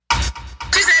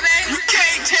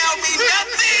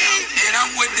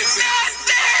with the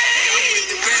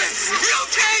nothing. You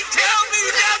can't tell me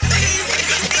nothing.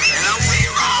 And I'm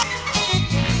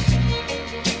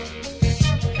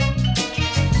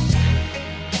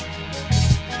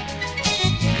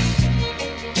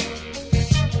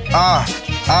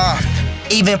wrong.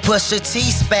 Even Pusha T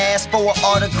spaz for an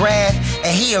autograph,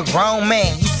 and he a grown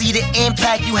man. You see the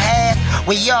impact you have?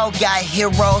 We all got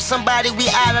heroes, somebody we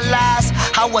idolize.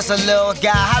 I was a little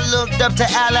guy, I looked up to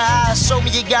allies. Show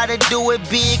me you gotta do it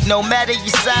big, no matter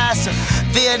your size.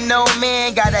 Fear no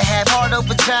man, gotta have heart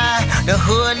over time. The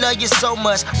hood love you so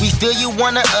much, we feel you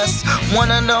one of us. One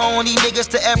of the only niggas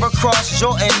to ever cross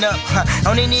Jordan up.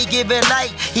 On any given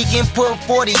night, he can put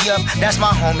 40 up. That's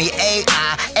my homie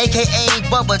AI, aka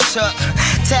BUBBA CHUCK.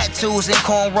 Tattoos and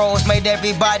cornrows made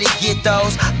everybody get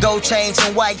those. Gold chains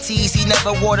and white tees, he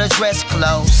never wore the dress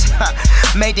clothes.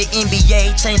 Made the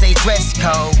NBA change their dress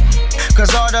code,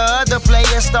 cause all the other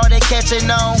players started catching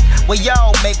on. Well,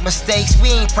 y'all make mistakes, we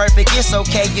ain't perfect, it's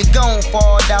okay. You're gon'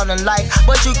 fall down in life,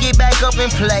 but you get back up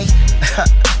and play.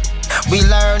 We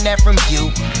learned that from you.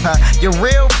 Your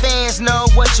real fans know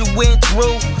what you went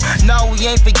through. No, we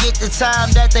ain't forget the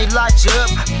time that they locked you up.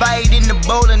 Fight in the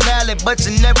bowling alley, but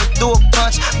you never threw a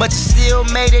punch. But you still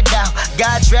made it out,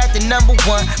 got drafted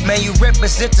 #1. Man, you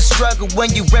represent the struggle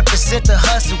when you represent the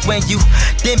hustle. When you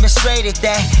demonstrated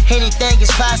that anything is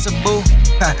possible.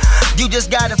 You just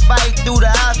gotta fight through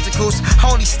the obstacles.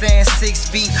 Only stand 6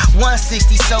 feet,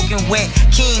 160 soaking wet.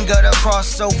 King of the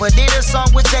crossover, did a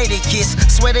song with AgDaGift.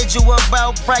 Swear that you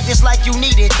about practice like you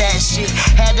needed that shit.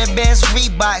 Had the best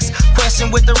Reeboks,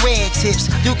 question with the red tips.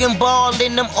 You can ball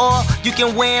in them or you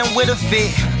can wear them with a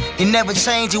fit. You never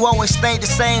change, you always stay the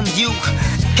same you.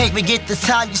 Can't forget the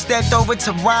time you stepped over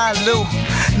to Ryan Lou.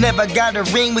 Never got a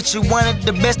ring, but you wanted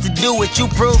the best to do it, you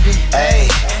proved it. Hey,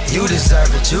 you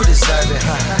deserve it, you deserve it,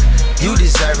 You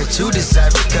deserve it, you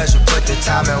deserve it, cause you put the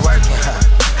time and work in,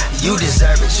 You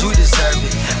deserve it, you deserve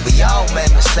it. We all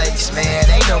make mistakes, man,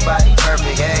 ain't nobody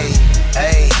perfect, hey,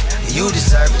 you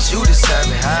deserve it, you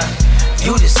deserve it,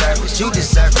 You deserve it, you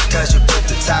deserve it, cause you put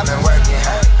the time and work in,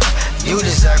 You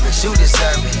deserve it, you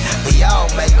deserve it. We all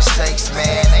make mistakes,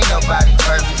 man, ain't nobody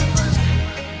perfect.